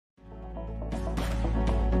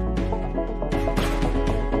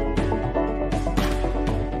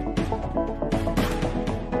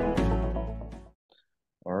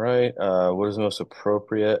right. What is the most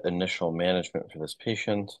appropriate initial management for this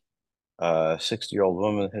patient? 60-year-old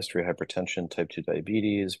woman, history of hypertension, type 2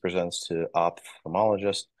 diabetes, presents to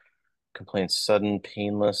ophthalmologist, complains sudden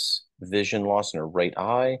painless vision loss in her right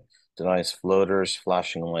eye, denies floaters,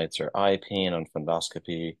 flashing lights, or eye pain on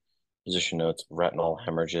fundoscopy. Physician notes retinal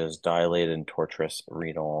hemorrhages, dilated and tortuous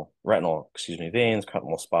veins, retinal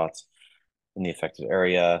spots in the affected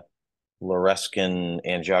area. Fluorescein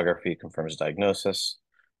angiography confirms diagnosis.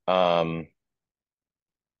 Um,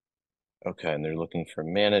 okay, and they're looking for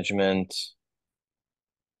management.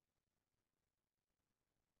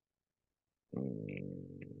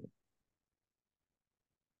 Mm,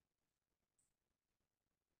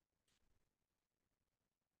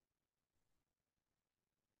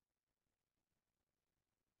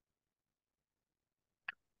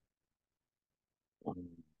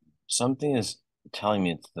 Something is telling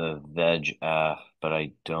me it's the VEGF, but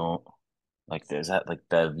I don't like. Is that like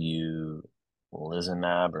bevulizumab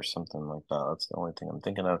or something like that? That's the only thing I'm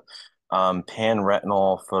thinking of.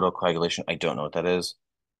 Panretinal photocoagulation. I don't know what that is.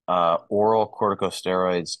 Oral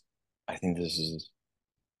corticosteroids. I think this is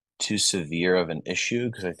too severe of an issue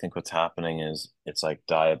because I think what's happening is it's like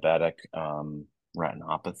diabetic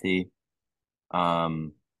retinopathy.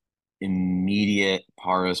 Um, Immediate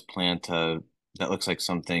paras planta. That looks like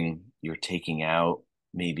something you're taking out,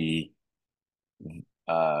 maybe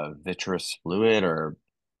vitreous fluid, or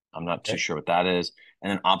I'm not too Okay. sure what that is. And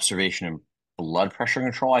then observation and blood pressure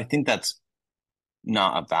control. I think that's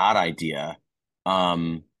not a bad idea.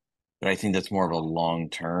 Um, but I think that's more of a long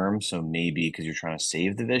term. So maybe because you're trying to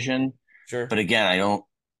save the vision. Sure. But again,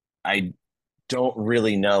 I don't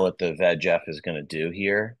really know what the VEGF is going to do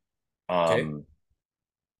here. Okay. Um,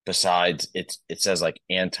 Besides, it says like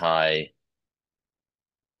anti,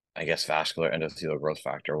 I guess, vascular endothelial growth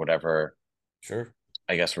factor, whatever. Sure.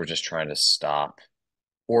 I guess we're just trying to stop,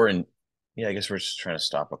 or in, yeah, I guess we're just trying to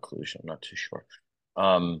stop occlusion. I'm not too sure.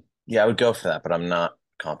 Yeah, I would go for that, but I'm not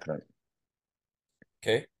confident.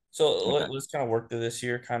 Okay. So Okay. let's kind of work through this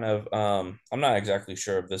here. Kind of, I'm not exactly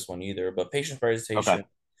sure of this one either, but patient Okay. presentation,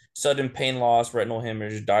 sudden pain loss, retinal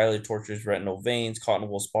hemorrhage, dilated tortuous retinal veins,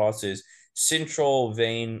 cottonable spots is central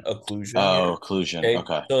vein occlusion Oh, here. occlusion. Okay.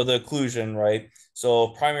 Okay. So the occlusion, right? So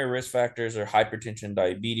primary risk factors are hypertension,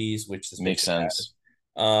 diabetes, which this Makes patient has.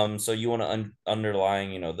 sense. So you want to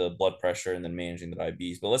underlying, the blood pressure and then managing the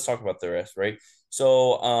diabetes. But let's talk about the rest, right?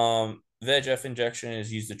 So VEGF injection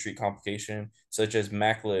is used to treat complication such as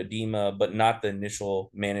macular edema, but not the initial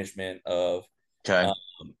management of Okay.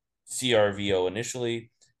 um, CRVO initially.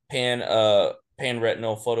 Panretinal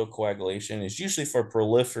photocoagulation is usually for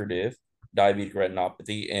proliferative diabetic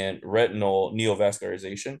retinopathy and retinal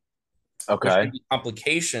neovascularization. There's going Okay. to be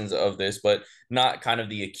complications of this, but not kind of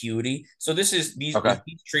the acuity. So this is Okay.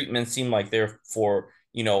 these treatments seem like they're for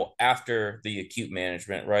after the acute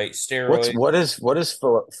management, right? What's Steroids. what is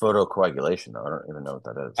photocoagulation though? I don't even know what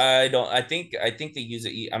that is. I don't. I think they use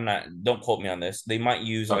it. I'm not. Don't quote me on this. They might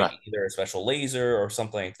use like Okay. either a special laser or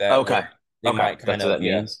something like that, where Okay. they Okay. might kind That's what of that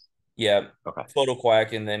means. yeah Okay.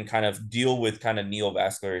 photocoag and then kind of deal with kind of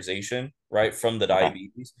neovascularization right from the Okay.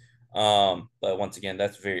 diabetes. But once again,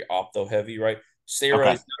 that's very opto heavy, right? Okay. Steroids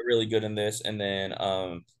not really good in this, and then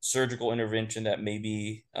surgical intervention that may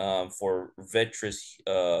be for vitreous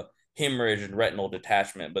hemorrhage and retinal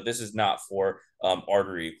detachment, but this is not for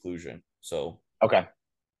artery occlusion. So. Okay.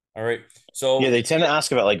 All right. Yeah, So they tend to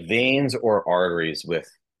ask about like veins or arteries with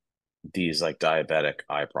these like diabetic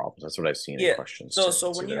eye problems. That's what I've seen in yeah. questions So too.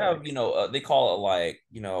 so So when you they're have, like, they call it like,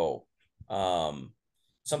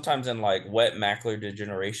 sometimes in like wet macular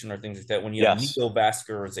degeneration or things like that, when you have yes.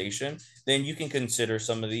 neovascularization, then you can consider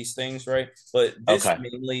some of these things, right? But this Okay.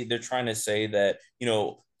 mainly they're trying to say that,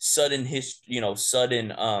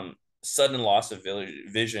 sudden loss of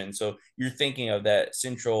vision. So you're thinking of that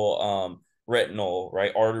central retinal,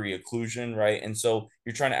 right, artery occlusion, right? And so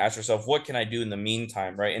you're trying to ask yourself, what can I do in the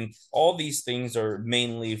meantime, right? And all these things are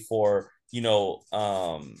mainly for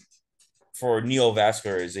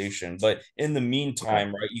neovascularization. But in the Okay.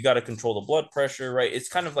 meantime, right, you got to control the blood pressure, right? It's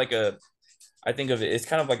kind of like I think of it, it's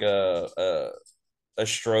kind of like a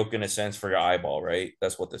stroke in a sense for your eyeball, right?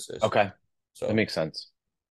 That's what this is. Okay. That So, makes sense.